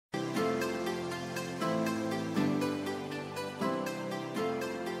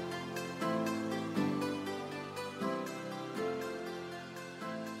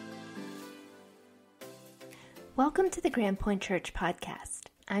Welcome to the Grand Point Church podcast.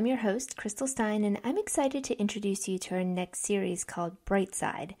 I'm your host, Crystal Stein, and I'm excited to introduce you to our next series called Bright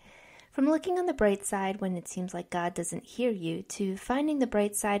Side. From looking on the bright side when it seems like God doesn't hear you, to finding the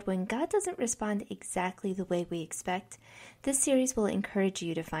bright side when God doesn't respond exactly the way we expect, this series will encourage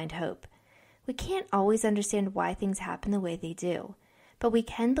you to find hope. We can't always understand why things happen the way they do, but we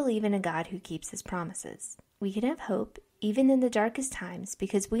can believe in a God who keeps his promises. We can have hope, even in the darkest times,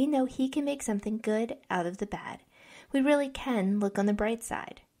 because we know he can make something good out of the bad. We really can look on the bright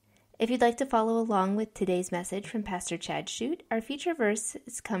side. If you'd like to follow along with today's message from Pastor Chad Shute, our feature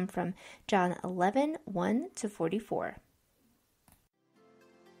verses come from John 11, 1-44.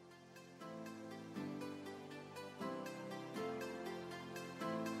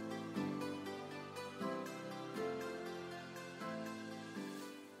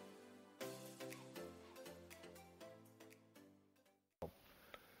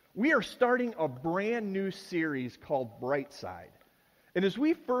 We are starting a brand new series called Bright Side. And as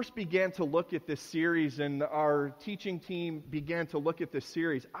we first began to look at this series and our teaching team began to look at this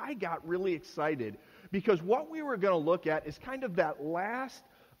series, I got really excited because what we were going to look at is kind of that last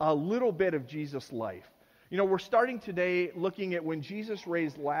little bit of Jesus' life. You know, we're starting today looking at when Jesus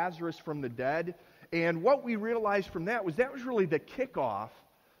raised Lazarus from the dead, and what we realized from that was really the kickoff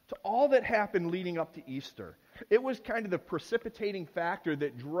to all that happened leading up to Easter. It was kind of the precipitating factor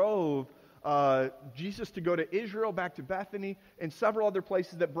that drove Jesus to go to Israel, back to Bethany, and several other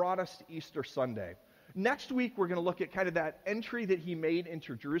places that brought us to Easter Sunday. Next week, we're going to look at kind of that entry that he made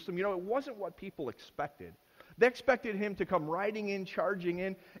into Jerusalem. You know, it wasn't what people expected. They expected him to come riding in, charging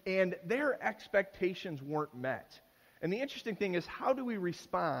in, and their expectations weren't met. And the interesting thing is, how do we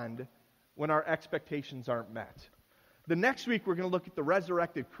respond when our expectations aren't met? The next week, we're going to look at the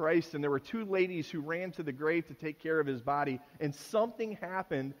resurrected Christ, and there were two ladies who ran to the grave to take care of his body, and something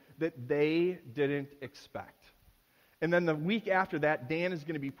happened that they didn't expect. And then the week after that, Dan is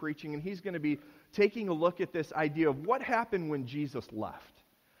going to be preaching, and he's going to be taking a look at this idea of what happened when Jesus left.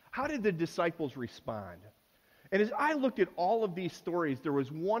 How did the disciples respond? And as I looked at all of these stories, there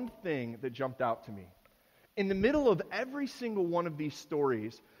was one thing that jumped out to me. In the middle of every single one of these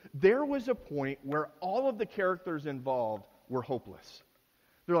stories, there was a point where all of the characters involved were hopeless.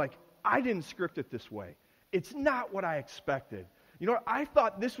 They're like, I didn't script it this way. It's not what I expected. You know, I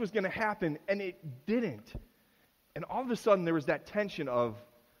thought this was going to happen, and it didn't. And all of a sudden, there was that tension of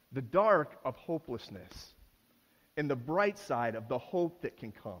the dark of hopelessness and the bright side of the hope that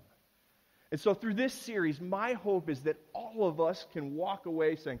can come. And so through this series, my hope is that all of us can walk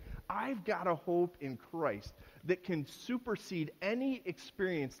away saying, I've got a hope in Christ that can supersede any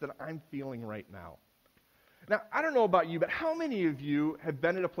experience that I'm feeling right now. Now, I don't know about you, but how many of you have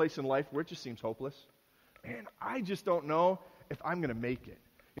been at a place in life where it just seems hopeless? Man, I just don't know if I'm going to make it.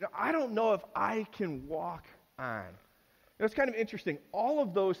 You know, I don't know if I can walk on. You know, it's kind of interesting. All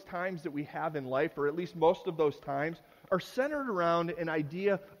of those times that we have in life, or at least most of those times, are centered around an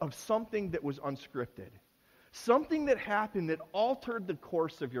idea of something that was unscripted. Something that happened that altered the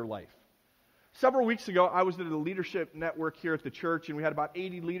course of your life. Several weeks ago, I was at a leadership network here at the church, and we had about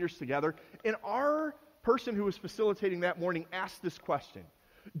 80 leaders together, and our person who was facilitating that morning asked this question.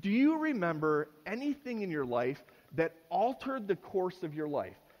 Do you remember anything in your life that altered the course of your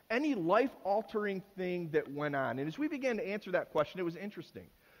life? Any life-altering thing that went on? And as we began to answer that question, it was interesting.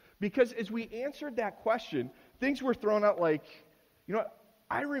 Because as we answered that question, things were thrown out like, you know,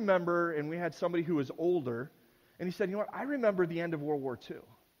 I remember, and we had somebody who was older, and he said, you know what, I remember the end of World War II.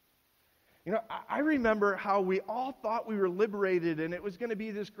 You know, I remember how we all thought we were liberated, and it was going to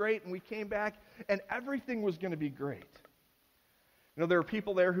be this great, and we came back, and everything was going to be great. You know, there were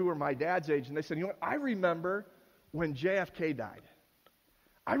people there who were my dad's age, and they said, you know what, I remember when JFK died.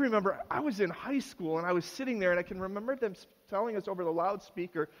 I remember I was in high school, and I was sitting there, and I can remember them telling us over the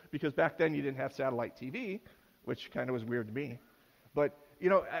loudspeaker, because back then you didn't have satellite TV, which kind of was weird to me. But, you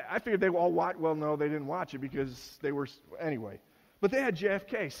know, I figured they all watch. Well, no, they didn't watch it because they were, anyway. But they had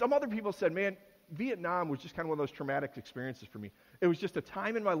JFK. Some other people said, man, Vietnam was just kind of one of those traumatic experiences for me. It was just a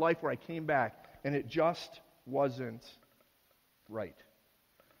time in my life where I came back, and it just wasn't right.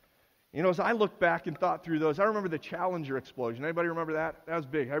 You know, as I look back and thought through those, I remember the Challenger explosion. Anybody remember that? That was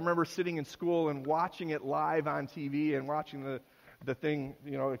big. I remember sitting in school and watching it live on TV and watching the thing,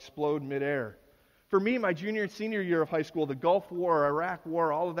 you know, explode midair. For me, my junior and senior year of high school, the Gulf War, Iraq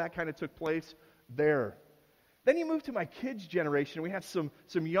War, all of that kind of took place there. Then you move to my kids' generation. We had some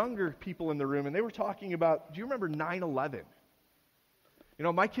younger people in the room, and they were talking about, do you remember 9/11? You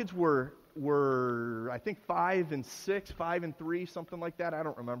know, my kids were I think 5 and 6, 5 and 3, something like that. I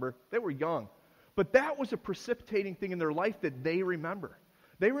don't remember. They were young. But that was a precipitating thing in their life that they remember.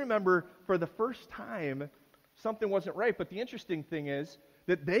 They remember for the first time something wasn't right. But the interesting thing is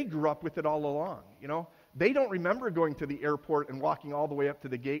that they grew up with it all along, They don't remember going to the airport and walking all the way up to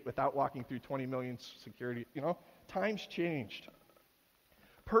the gate without walking through 20 million security, Times changed.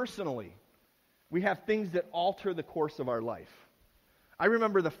 Personally, we have things that alter the course of our life. I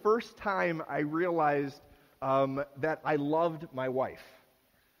remember the first time I realized that I loved my wife.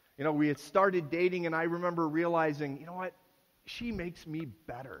 We had started dating, and I remember realizing, you know what? She makes me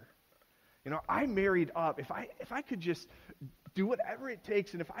better. I married up. If I could just do whatever it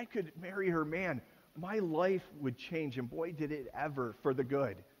takes, and if I could marry her, man, my life would change. And boy, did it ever, for the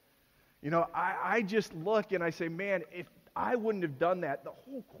good. I just look and I say, man, if I wouldn't have done that, the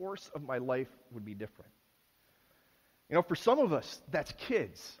whole course of my life would be different. For some of us, that's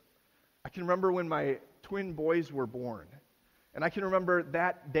kids. I can remember when my twin boys were born. And I can remember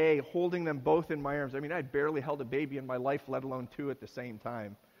that day holding them both in my arms. I mean, I'd barely held a baby in my life, let alone two at the same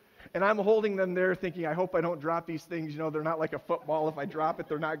time. And I'm holding them there thinking, I hope I don't drop these things. They're not like a football. If I drop it,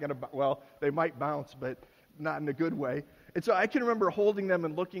 they're not going to, they might bounce, but not in a good way. And so I can remember holding them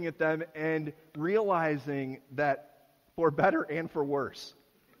and looking at them and realizing that for better and for worse,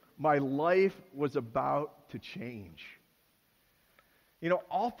 my life was about to change.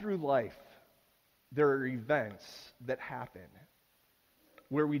 All through life, there are events that happen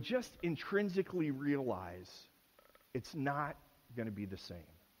where we just intrinsically realize it's not going to be the same.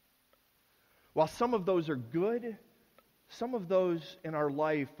 While some of those are good, some of those in our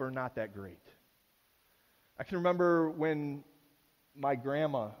life are not that great. I can remember when my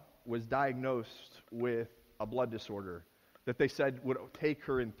grandma was diagnosed with a blood disorder that they said would take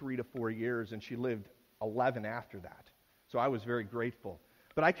her in 3 to 4 years, and she lived 11 after that. So I was very grateful.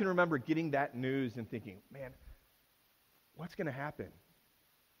 But I can remember getting that news and thinking, man, what's going to happen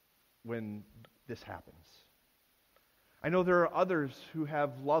when this happens? I know there are others who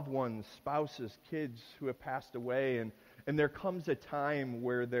have loved ones, spouses, kids who have passed away, and there comes a time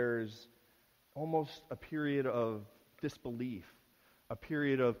where there's almost a period of disbelief, a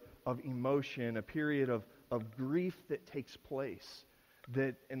period of emotion, a period of grief that takes place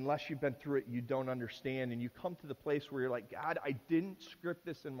that unless you've been through it, you don't understand. And you come to the place where you're like, God, I didn't script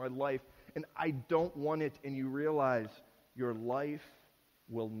this in my life, and I don't want it. And you realize your life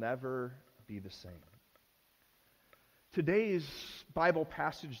will never be the same. Today's Bible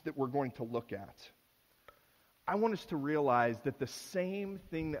passage that we're going to look at, I want us to realize that the same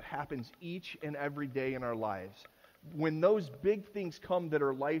thing that happens each and every day in our lives, when those big things come that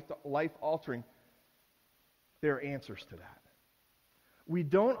are life-altering, there are answers to that. We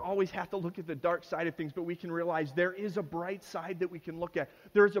don't always have to look at the dark side of things, but we can realize there is a bright side that we can look at.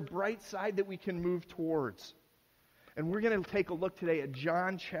 There's a bright side that we can move towards. And we're going to take a look today at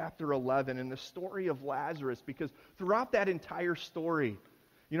John chapter 11 and the story of Lazarus, because throughout that entire story,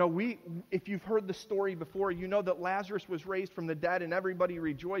 if you've heard the story before, you know that Lazarus was raised from the dead and everybody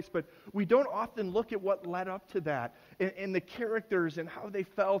rejoiced, but we don't often look at what led up to that and the characters and how they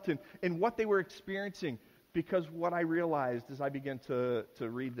felt and what they were experiencing. Because what I realized as I began to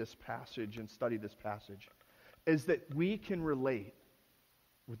read this passage and study this passage is that we can relate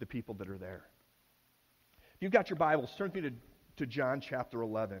with the people that are there. If you've got your Bibles, turn with me to John chapter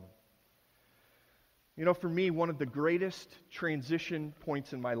 11. For me, one of the greatest transition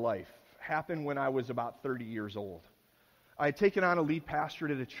points in my life happened when I was about 30 years old. I had taken on a lead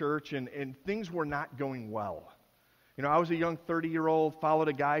pastorate at a church, and things were not going well. I was a young 30-year-old, followed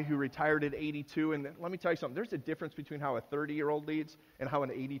a guy who retired at 82, and let me tell you something. There's a difference between how a 30-year-old leads and how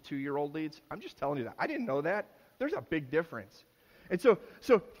an 82-year-old leads. I'm just telling you that. I didn't know that. There's a big difference. And so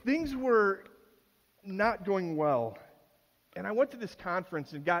things were not going well. And I went to this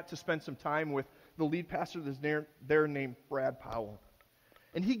conference and got to spend some time with the lead pastor that's there named Brad Powell.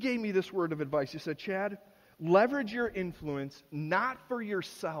 And he gave me this word of advice. He said, Chad, leverage your influence not for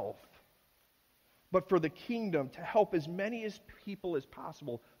yourself, but for the kingdom, to help as many people as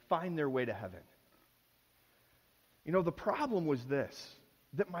possible find their way to heaven. The problem was this,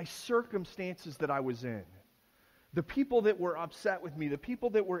 that my circumstances that I was in, the people that were upset with me, the people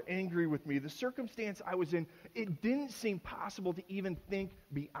that were angry with me, the circumstance I was in, it didn't seem possible to even think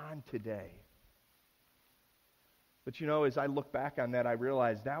beyond today. But as I look back on that, I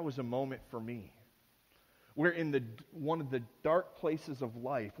realized that was a moment for me where in one of the dark places of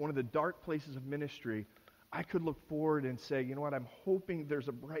life, one of the dark places of ministry, I could look forward and say, you know what, I'm hoping there's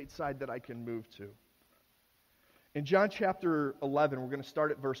a bright side that I can move to. In John chapter 11, we're going to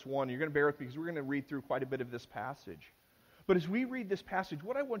start at verse 1. You're going to bear with me because we're going to read through quite a bit of this passage. But as we read this passage,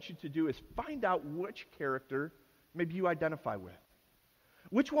 what I want you to do is find out which character maybe you identify with.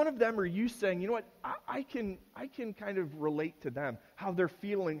 Which one of them are you saying, you know what, I can kind of relate to them, how they're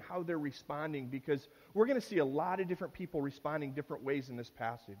feeling, how they're responding, because we're going to see a lot of different people responding different ways in this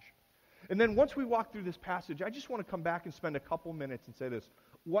passage. And then once we walk through this passage, I just want to come back and spend a couple minutes and say this.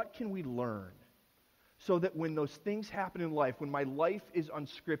 What can we learn so that when those things happen in life, when my life is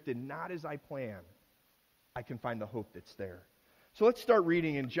unscripted, not as I plan, I can find the hope that's there? So let's start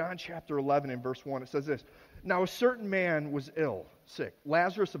reading in John chapter 11 and verse 1. It says this, "Now a certain man was ill, sick,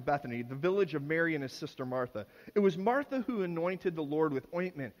 Lazarus of Bethany, the village of Mary and his sister Martha. It was Martha who anointed the Lord with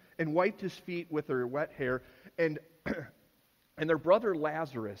ointment and wiped his feet with her wet hair, and their brother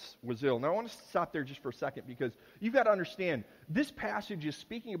Lazarus was ill." Now I want to stop there just for a second, because you've got to understand, this passage is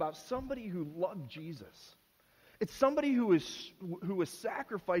speaking about somebody who loved Jesus. It's somebody who was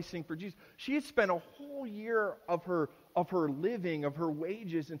sacrificing for Jesus. She had spent a whole year of her living, of her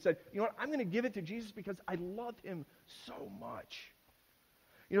wages, and said, you know what, I'm going to give it to Jesus because I love him so much.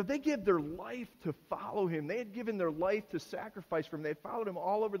 You know, they give their life to follow him. They had given their life to sacrifice for him. They had followed him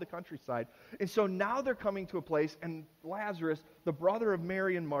all over the countryside. And so now they're coming to a place, and Lazarus, the brother of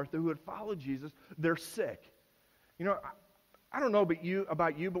Mary and Martha, who had followed Jesus, they're sick. You know, I don't know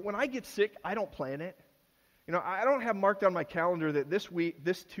about you, but when I get sick, I don't plan it. You know, I don't have marked on my calendar that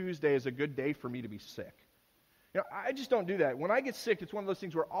this Tuesday is a good day for me to be sick. You know, I just don't do that. When I get sick, it's one of those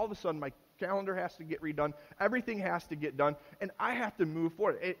things where all of a sudden my calendar has to get redone, everything has to get done, and I have to move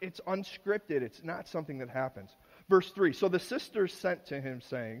forward. It's unscripted. It's not something that happens. Verse 3, "So the sisters sent to him,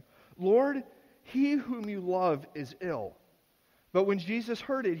 saying, 'Lord, he whom you love is ill.' But when Jesus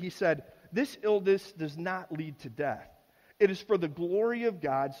heard it, he said, 'This illness does not lead to death. It is for the glory of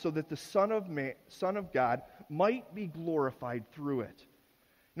God, so that the Son of God might be glorified through it.'"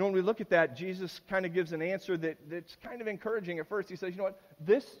 You know, when we look at that, Jesus kind of gives an answer that's kind of encouraging at first. He says, you know what,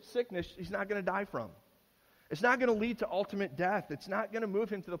 this sickness he's not going to die from. It's not going to lead to ultimate death. It's not going to move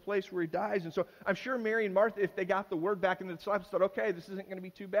him to the place where he dies. And so I'm sure Mary and Martha, if they got the word back in the disciples, thought, okay, this isn't going to be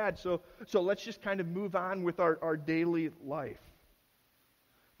too bad. So let's just kind of move on with our daily life.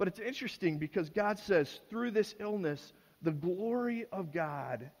 But it's interesting because God says, through this illness, the glory of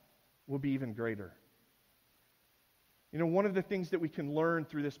God will be even greater. You know, one of the things that we can learn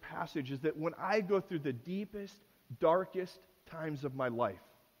through this passage is that when I go through the deepest, darkest times of my life,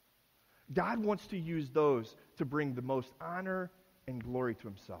 God wants to use those to bring the most honor and glory to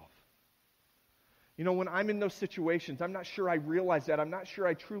himself. You know, when I'm in those situations, I'm not sure I realize that. I'm not sure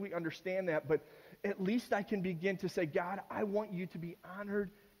I truly understand that, but at least I can begin to say, God, I want you to be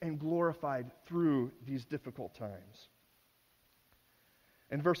honored and glorified through these difficult times.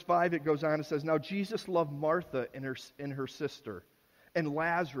 In verse 5, it goes on, it says, "Now Jesus loved Martha and her sister, and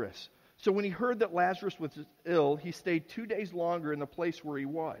Lazarus. So when he heard that Lazarus was ill, he stayed 2 days longer in the place where he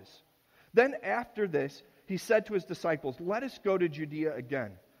was. Then after this, he said to his disciples, 'Let us go to Judea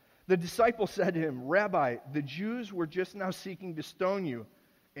again.' The disciples said to him, 'Rabbi, the Jews were just now seeking to stone you,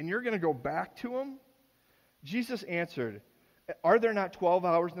 and you're going to go back to them?' Jesus answered, 'Are there not 12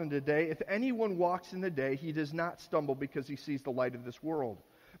 hours in the day? If anyone walks in the day, he does not stumble because he sees the light of this world.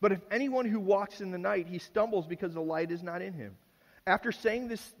 But if anyone who walks in the night, he stumbles because the light is not in him.' After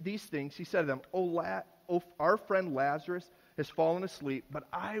saying these things, he said to them, our friend Lazarus has fallen asleep, but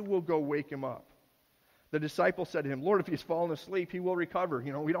I will go wake him up." The disciples said to him, "Lord, if he's fallen asleep, he will recover.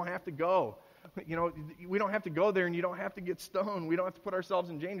 You know, we don't have to go. You know, we don't have to go there, and you don't have to get stoned. We don't have to put ourselves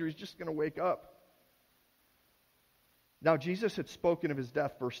in danger. He's just going to wake up." Now Jesus had spoken of his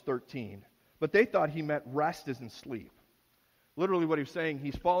death, verse 13, but they thought he meant rest as in sleep. Literally what he was saying,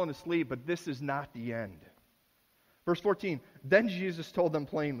 he's fallen asleep, but this is not the end. Verse 14, "Then Jesus told them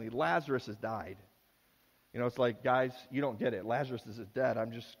plainly, 'Lazarus has died.'" You know, it's like, guys, you don't get it. Lazarus is dead.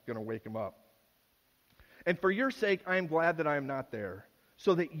 I'm just going to wake him up. "And for your sake, I am glad that I am not there,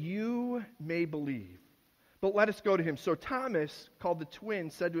 so that you may believe. But let us go to him." So Thomas, called the twin,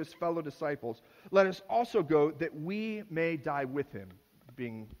 said to his fellow disciples, "Let us also go that we may die with him,"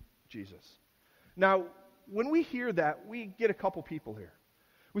 being Jesus. Now, when we hear that, we get a couple people here.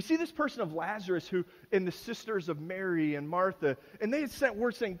 We see this person of Lazarus and the sisters of Mary and Martha, and they had sent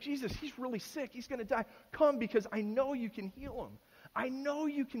word saying, "Jesus, he's really sick. He's going to die. Come because I know you can heal him. I know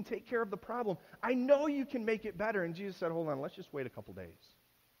you can take care of the problem. I know you can make it better." And Jesus said, "Hold on, let's just wait a couple days."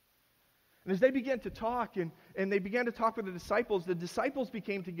 And as they began to talk, and they began to talk with the disciples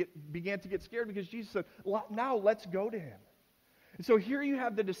began to get scared because Jesus said, "Now let's go to him." And so here you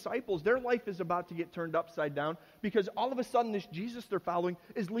have the disciples. Their life is about to get turned upside down because all of a sudden this Jesus they're following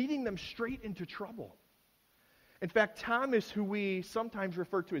is leading them straight into trouble. In fact, Thomas, who we sometimes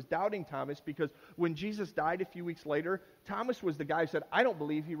refer to as Doubting Thomas, because when Jesus died a few weeks later, Thomas was the guy who said, "I don't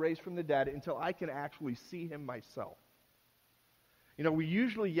believe he raised from the dead until I can actually see him myself." We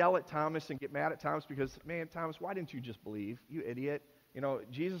usually yell at Thomas and get mad at Thomas because, man, Thomas, why didn't you just believe? You idiot.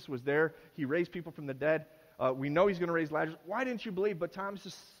 Jesus was there. He raised people from the dead. We know he's going to raise Lazarus. Why didn't you believe? But Thomas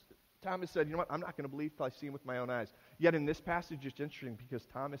said, you know what? I'm not going to believe till I see him with my own eyes. Yet in this passage, it's interesting because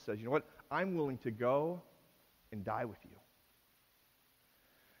Thomas says, you know what? I'm willing to go and die with you.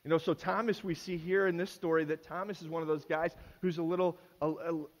 So Thomas, we see here in this story that Thomas is one of those guys who's a little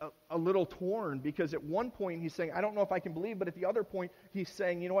torn, because at one point he's saying, I don't know if I can believe, but at the other point he's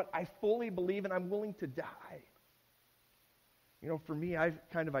saying, you know what, I fully believe and I'm willing to die. For me, I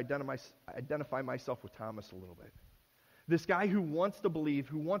kind of identify myself with Thomas a little bit. This guy who wants to believe,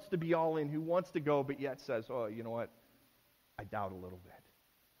 who wants to be all in, who wants to go, but yet says, oh, you know what, I doubt a little bit.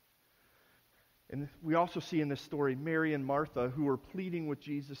 And we also see in this story Mary and Martha, who are pleading with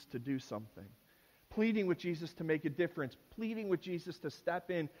Jesus to do something, pleading with Jesus to make a difference, pleading with Jesus to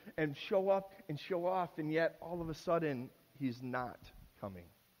step in and show up and show off, and yet all of a sudden he's not coming.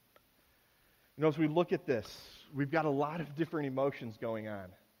 As we look at this, we've got a lot of different emotions going on.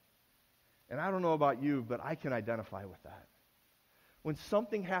 And I don't know about you, but I can identify with that. When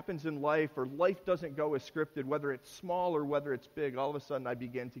something happens in life, or life doesn't go as scripted, whether it's small or whether it's big, all of a sudden I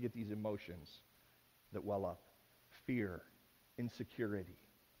begin to get these emotions that well up. Fear, insecurity,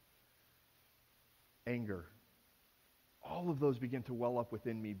 anger. All of those begin to well up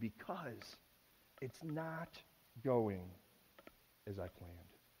within me because it's not going as I planned.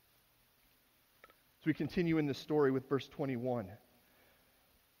 So we continue in the story with verse 21.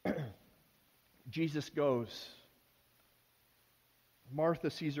 Jesus goes. Martha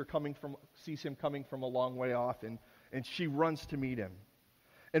sees him coming from a long way off, and she runs to meet him.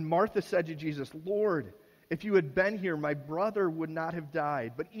 And Martha said to Jesus, Lord, if you had been here, my brother would not have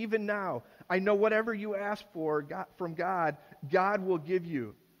died. But even now, I know whatever you ask for from God, God will give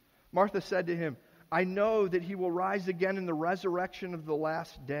you. Martha said to him, I know that he will rise again in the resurrection of the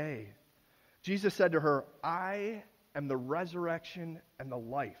last day. Jesus said to her, I am the resurrection and the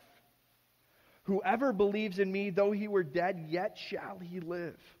life. Whoever believes in me, though he were dead, yet shall he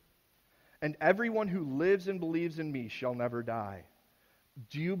live. And everyone who lives and believes in me shall never die.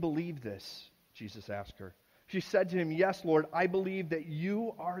 Do you believe this? Jesus asked her. She said to him, Yes, Lord, I believe that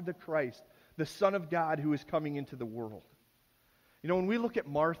you are the Christ, the Son of God who is coming into the world. When we look at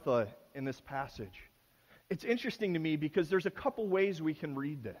Martha in this passage, it's interesting to me because there's a couple ways we can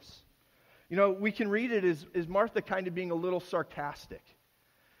read this. We can read it as Martha kind of being a little sarcastic.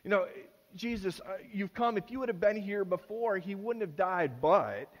 Jesus, you've come. If you would have been here before, he wouldn't have died.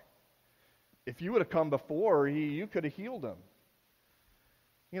 But if you would have come before, you could have healed him.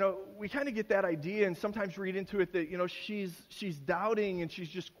 We kind of get that idea and sometimes read into it that, she's doubting and she's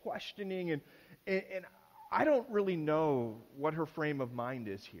just questioning. And I don't really know what her frame of mind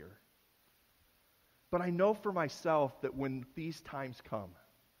is here. But I know for myself that when these times come,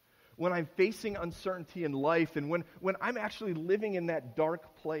 when I'm facing uncertainty in life, and when I'm actually living in that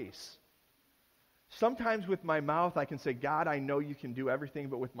dark place, sometimes with my mouth I can say, God, I know you can do everything,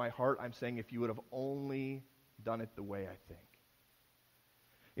 but with my heart I'm saying, if you would have only done it the way I think.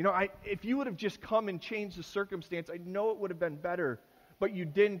 If you would have just come and changed the circumstance, I know it would have been better, but you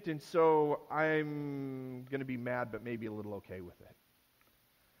didn't, and so I'm going to be mad, but maybe a little okay with it.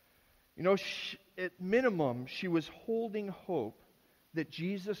 At minimum, she was holding hope that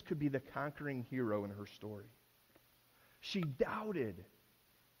Jesus could be the conquering hero in her story. She doubted,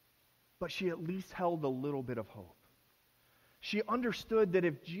 but she at least held a little bit of hope. She understood that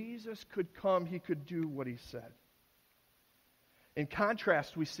if Jesus could come, he could do what he said. In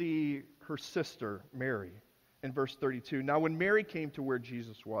contrast, we see her sister, Mary, in verse 32. Now, when Mary came to where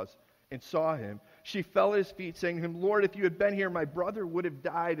Jesus was and saw him, she fell at his feet, saying to him, Lord, if you had been here, my brother would have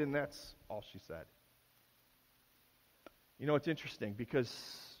died. And that's all she said. It's interesting because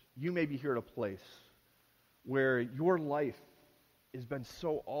you may be here at a place where your life has been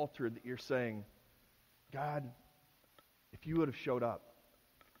so altered that you're saying, God, if you would have showed up,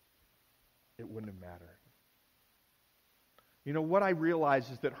 it wouldn't have mattered. What I realize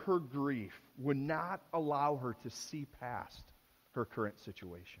is that her grief would not allow her to see past her current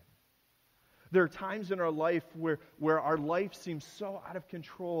situation. There are times in our life where our life seems so out of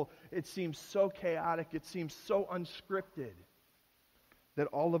control, it seems so chaotic, it seems so unscripted, that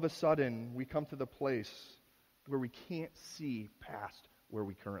all of a sudden we come to the place where we can't see past where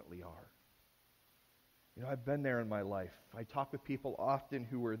we currently are. I've been there in my life. I talk with people often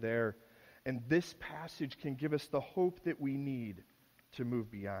who are there, and this passage can give us the hope that we need to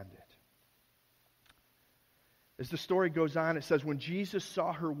move beyond it. As the story goes on, it says, when Jesus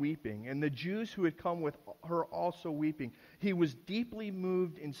saw her weeping, and the Jews who had come with her also weeping, he was deeply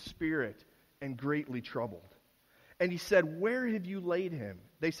moved in spirit and greatly troubled. And he said, "Where have you laid him?"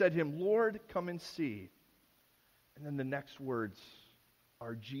 They said to him, "Lord, come and see." And then the next words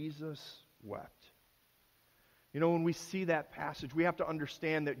are, "Jesus wept." You know, when we see that passage, we have to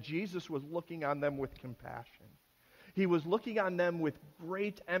understand that Jesus was looking on them with compassion. He was looking on them with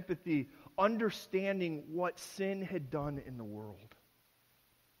great empathy, understanding what sin had done in the world.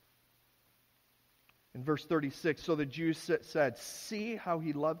 In verse 36, so the Jews said, see how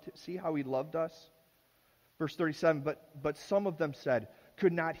he loved us. Verse 37, but some of them said,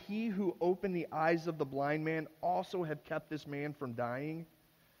 could not he who opened the eyes of the blind man also have kept this man from dying?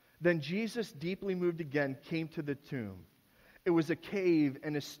 Then Jesus, deeply moved again, came to the tomb. It was a cave,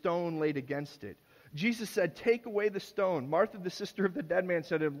 and a stone laid against it. Jesus said, take away the stone. Martha, the sister of the dead man,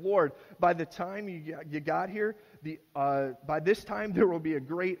 said to him, Lord, by the time you got here, by this time there will be a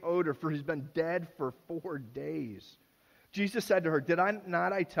great odor, for he's been dead for 4 days. Jesus said to her, did I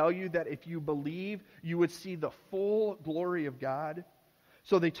not tell you that if you believe, you would see the full glory of God?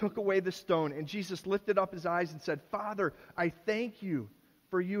 So they took away the stone, and Jesus lifted up his eyes and said, Father, I thank you,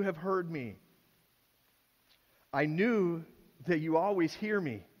 for you have heard me. I knew that you always hear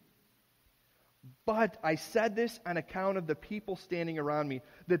me. But I said this on account of the people standing around me,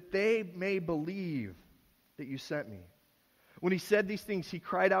 that they may believe that you sent me. When he said these things, he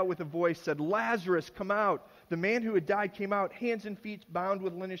cried out with a voice, said, Lazarus, come out. The man who had died came out, hands and feet bound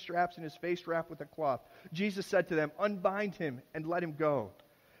with linen straps, and his face wrapped with a cloth. Jesus said to them, unbind him and let him go.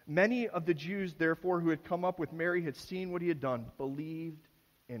 Many of the Jews, therefore, who had come up with Mary, had seen what he had done, believed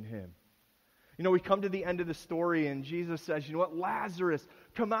in him. You know, we come to the end of the story, and Jesus says, you know what, Lazarus,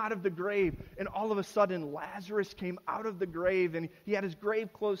 come out of the grave. And all of a sudden, Lazarus came out of the grave, and he had his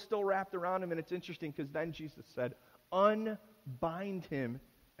grave clothes still wrapped around him. And it's interesting, because then Jesus said, unbind him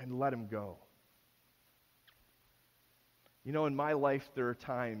and let him go. You know, in my life, there are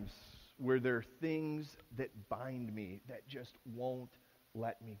times where there are things that bind me that just won't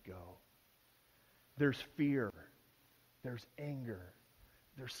let me go. There's fear. There's anger.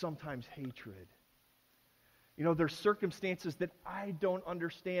 There's sometimes hatred. You know, there's circumstances that I don't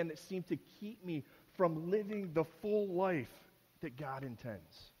understand that seem to keep me from living the full life that God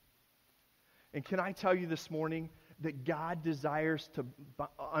intends. And can I tell you this morning that God desires to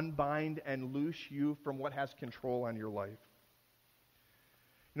unbind and loose you from what has control on your life?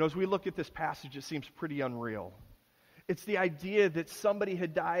 You know, as we look at this passage, it seems pretty unreal. It's the idea that somebody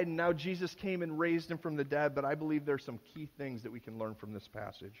had died and now Jesus came and raised him from the dead, but I believe there's some key things that we can learn from this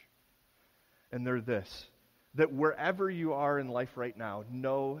passage. And they're this, that wherever you are in life right now,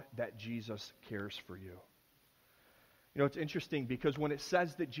 know that Jesus cares for you. You know, it's interesting because when it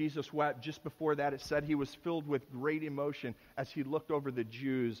says that Jesus wept, just before that it said he was filled with great emotion as he looked over the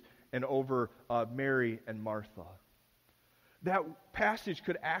Jews and over Mary and Martha. That passage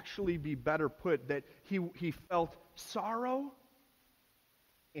could actually be better put that he felt sorrow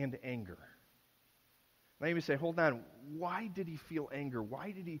and anger. Now you may say, hold on, why did he feel anger?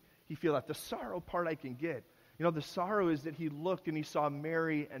 Why did he feel that? The sorrow part I can get. You know, the sorrow is that he looked and he saw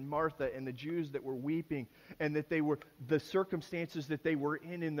Mary and Martha and the Jews that were weeping, and that the circumstances that they were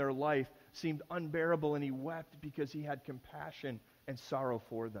in their life seemed unbearable, and he wept because he had compassion and sorrow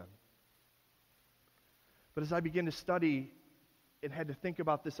for them. But as I began to study and had to think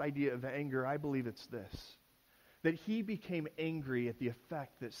about this idea of anger, I believe it's this, that he became angry at the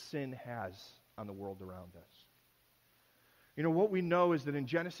effect that sin has on the world around us. You know, what we know is that in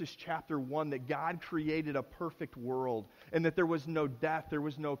Genesis chapter 1, that God created a perfect world, and that there was no death, there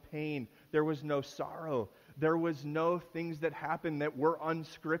was no pain, there was no sorrow, there was no things that happened that were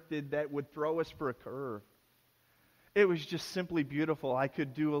unscripted that would throw us for a curve. It was just simply beautiful. I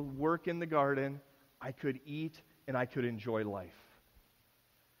could do work in the garden, I could eat, and I could enjoy life.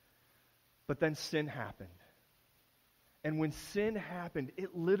 But then sin happened. And when sin happened,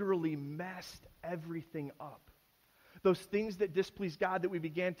 it literally messed everything up. Those things that displeased God that we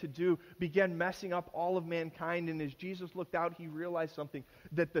began to do began messing up all of mankind. And as Jesus looked out, he realized something,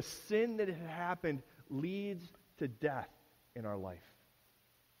 that the sin that had happened leads to death in our life.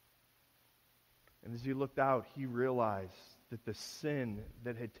 And as he looked out, he realized that the sin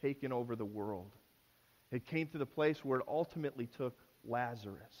that had taken over the world, it came to the place where it ultimately took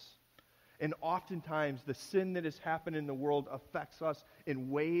Lazarus. And oftentimes, the sin that has happened in the world affects us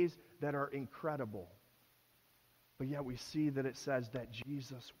in ways that are incredible. But yet we see that it says that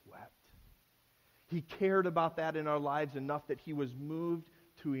Jesus wept. He cared about that in our lives enough that he was moved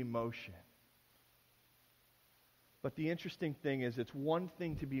to emotion. But the interesting thing is, it's one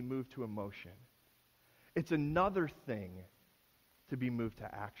thing to be moved to emotion. It's another thing to be moved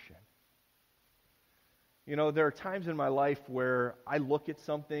to action. You know, there are times in my life where I look at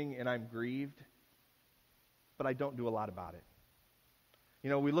something and I'm grieved, but I don't do a lot about it.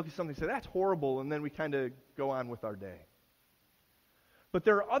 We look at something and say, that's horrible, and then we kind of go on with our day. But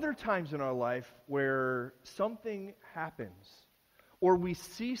there are other times in our life where something happens, or we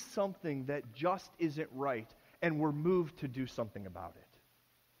see something that just isn't right, and we're moved to do something about it.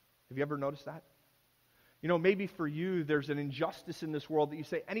 Have you ever noticed that? Maybe for you, there's an injustice in this world that you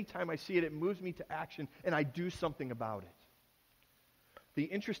say, anytime I see it, it moves me to action, and I do something about it. The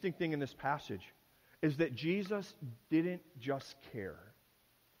interesting thing in this passage is that Jesus didn't just care.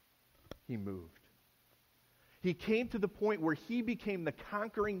 He moved. He came to the point where he became the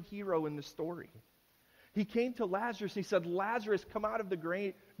conquering hero in the story. He came to Lazarus and he said, Lazarus, come out of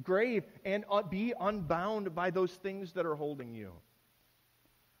the grave and be unbound by those things that are holding you.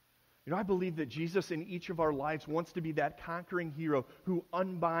 I believe that Jesus in each of our lives wants to be that conquering hero who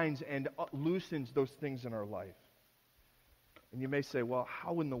unbinds and loosens those things in our life. And you may say, well,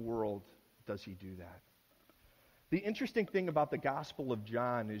 how in the world does he do that? The interesting thing about the Gospel of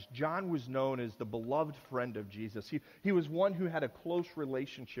John is John was known as the beloved friend of Jesus. He was one who had a close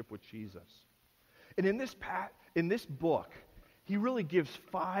relationship with Jesus. And in this book, he really gives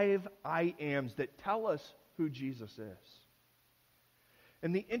 5 I ams that tell us who Jesus is.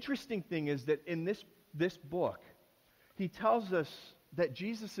 And the interesting thing is that in this book, he tells us that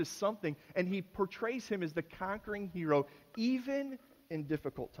Jesus is something, and he portrays him as the conquering hero, even in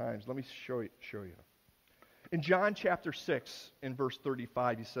difficult times. Let me show you. In John chapter 6, in verse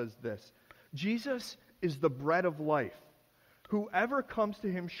 35, he says this, Jesus is the bread of life. Whoever comes to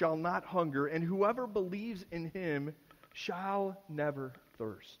him shall not hunger, and whoever believes in him shall never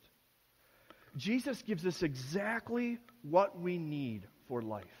thirst. Jesus gives us exactly what we need for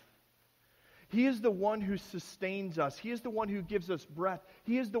life. He is the one who sustains us. He is the one who gives us breath.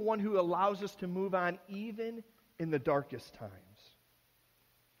 He is the one who allows us to move on even in the darkest times.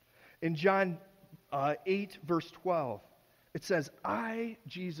 In John 8, verse 12, it says, I,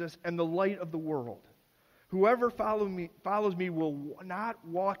 Jesus, am the light of the world. Whoever follows me will not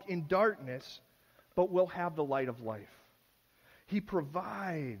walk in darkness, but will have the light of life. He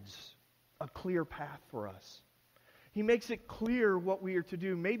provides a clear path for us. He makes it clear what we are to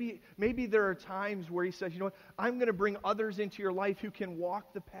do. Maybe there are times where he says, I'm going to bring others into your life who can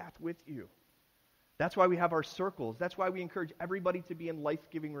walk the path with you. That's why we have our circles. That's why we encourage everybody to be in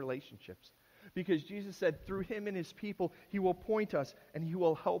life-giving relationships. Because Jesus said through him and his people, he will point us and he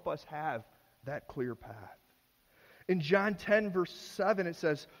will help us have that clear path. In John 10, verse 7, it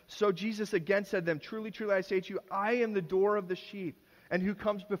says, So Jesus again said to them, Truly, truly, I say to you, I am the door of the sheep. And who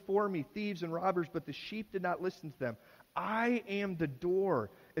comes before me? Thieves and robbers, but the sheep did not listen to them. I am the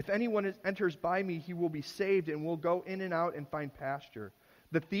door. If anyone enters by me, he will be saved and will go in and out and find pasture.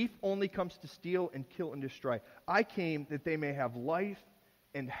 The thief only comes to steal and kill and destroy. I came that they may have life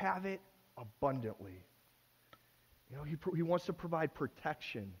and have it abundantly. He wants to provide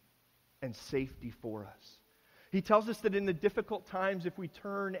protection and safety for us. He tells us that in the difficult times, if we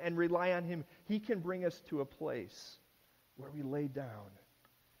turn and rely on him, he can bring us to a place where we lay down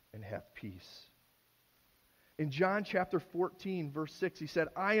and have peace. In John chapter 14, verse 6, he said,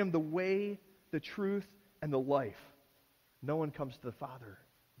 I am the way, the truth, and the life. No one comes to the Father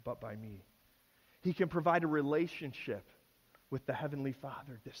but by me. He can provide a relationship with the Heavenly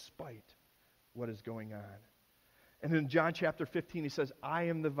Father despite what is going on. And in John chapter 15, he says, I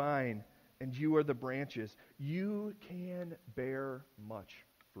am the vine, and you are the branches. You can bear much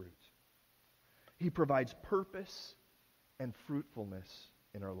fruit. He provides purpose and fruitfulness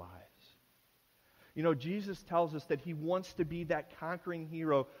in our lives. Jesus tells us that he wants to be that conquering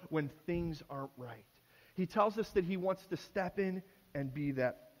hero when things aren't right. He tells us that he wants to step in and be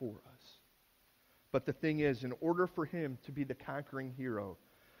that for us. But the thing is, in order for him to be the conquering hero,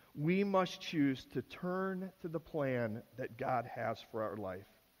 we must choose to turn to the plan that God has for our life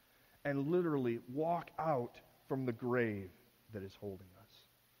and literally walk out from the grave that is holding us.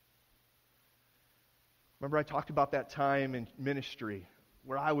 Remember, I talked about that time in ministry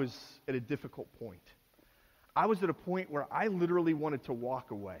where I was at a difficult point. I was at a point where I literally wanted to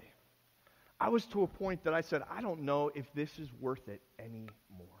walk away. I was to a point that I said, I don't know if this is worth it anymore.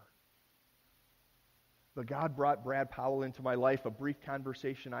 But God brought Brad Powell into my life, a brief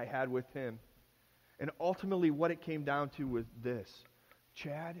conversation I had with him. And ultimately what it came down to was this.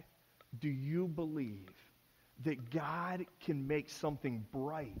 Chad, do you believe that God can make something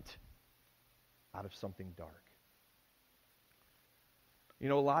bright out of something dark? A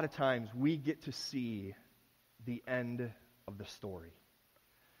lot of times we get to see the end of the story.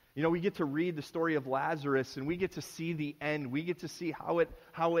 We get to read the story of Lazarus and we get to see the end. We get to see how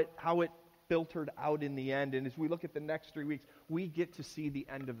it filtered out in the end. And as we look at the next 3 weeks, we get to see the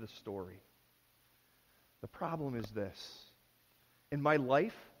end of the story. The problem is this. In my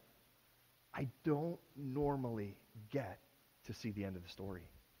life, I don't normally get to see the end of the story.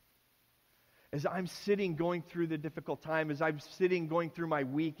 As I'm sitting going through the difficult time, as I'm sitting going through my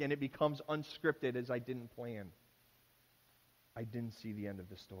week and it becomes unscripted as I didn't plan, I didn't see the end of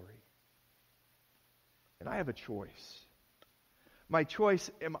the story. And I have a choice. My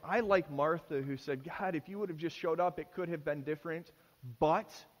choice, am I like Martha who said, God, if you would have just showed up, it could have been different, but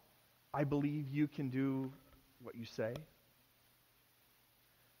I believe you can do what you say?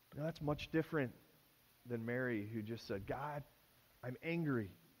 No, that's much different than Mary who just said, God, I'm angry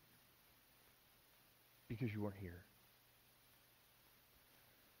because you weren't here.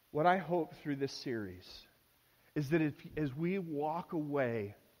 What I hope through this series is that as we walk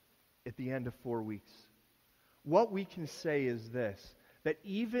away at the end of 4 weeks, what we can say is this, that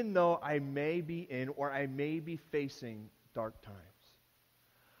even though I may be in or I may be facing dark times,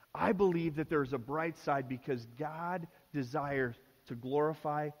 I believe that there's a bright side because God desires to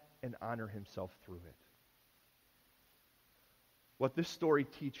glorify and honor himself through it. What this story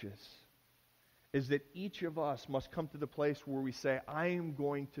teaches is that each of us must come to the place where we say, I am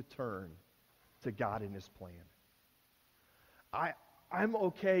going to turn to God and his plan. I'm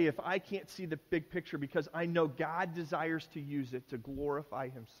okay if I can't see the big picture because I know God desires to use it to glorify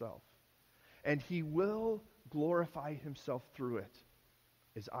himself. And he will glorify himself through it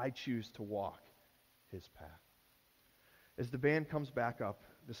as I choose to walk his path. As the band comes back up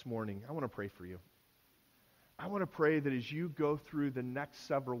this morning, I want to pray for you. I want to pray that as you go through the next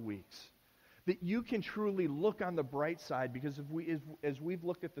several weeks, that you can truly look on the bright side, because as we've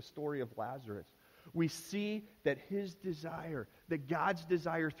looked at the story of Lazarus, we see that his desire, that God's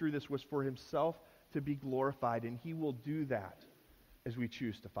desire through this was for himself to be glorified, and he will do that as we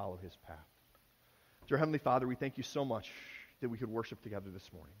choose to follow his path. Dear Heavenly Father, we thank you so much that we could worship together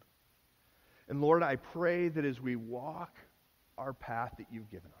this morning. And Lord, I pray that as we walk our path that you've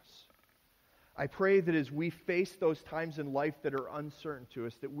given us, I pray that as we face those times in life that are uncertain to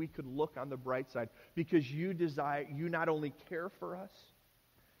us, that we could look on the bright side, because you not only care for us,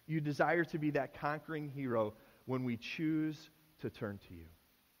 you desire to be that conquering hero when we choose to turn to you.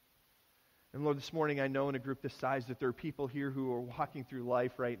 And Lord, this morning I know in a group this size that there are people here who are walking through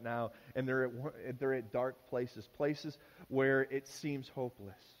life right now, and they're at dark places where it seems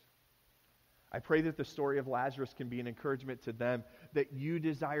hopeless. I pray that the story of Lazarus can be an encouragement to them, that you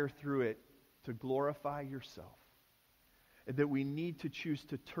desire through it to glorify yourself, and that we need to choose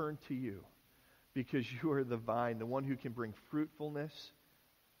to turn to you because you are the vine, the one who can bring fruitfulness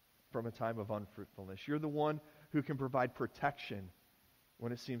from a time of unfruitfulness. You're the one who can provide protection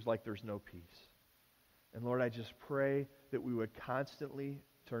when it seems like there's no peace. And Lord, I just pray that we would constantly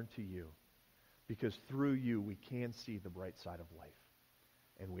turn to you, because through you we can see the bright side of life.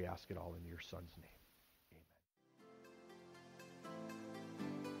 And we ask it all in your Son's name.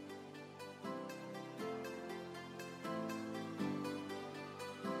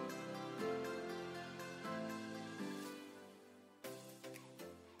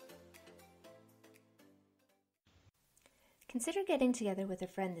 Consider getting together with a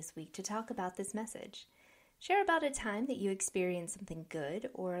friend this week to talk about this message. Share about a time that you experienced something good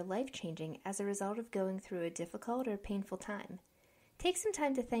or life-changing as a result of going through a difficult or painful time. Take some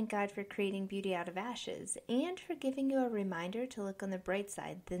time to thank God for creating beauty out of ashes and for giving you a reminder to look on the bright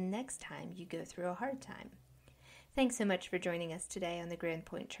side the next time you go through a hard time. Thanks so much for joining us today on the Grand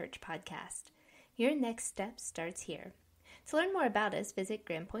Point Church podcast. Your next step starts here. To learn more about us, visit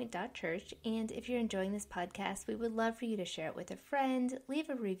grandpoint.church, and if you're enjoying this podcast, we would love for you to share it with a friend, leave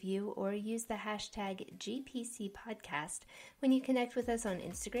a review, or use the hashtag GPCPodcast when you connect with us on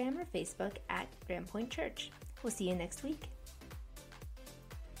Instagram or Facebook at Grand Point Church. We'll see you next week.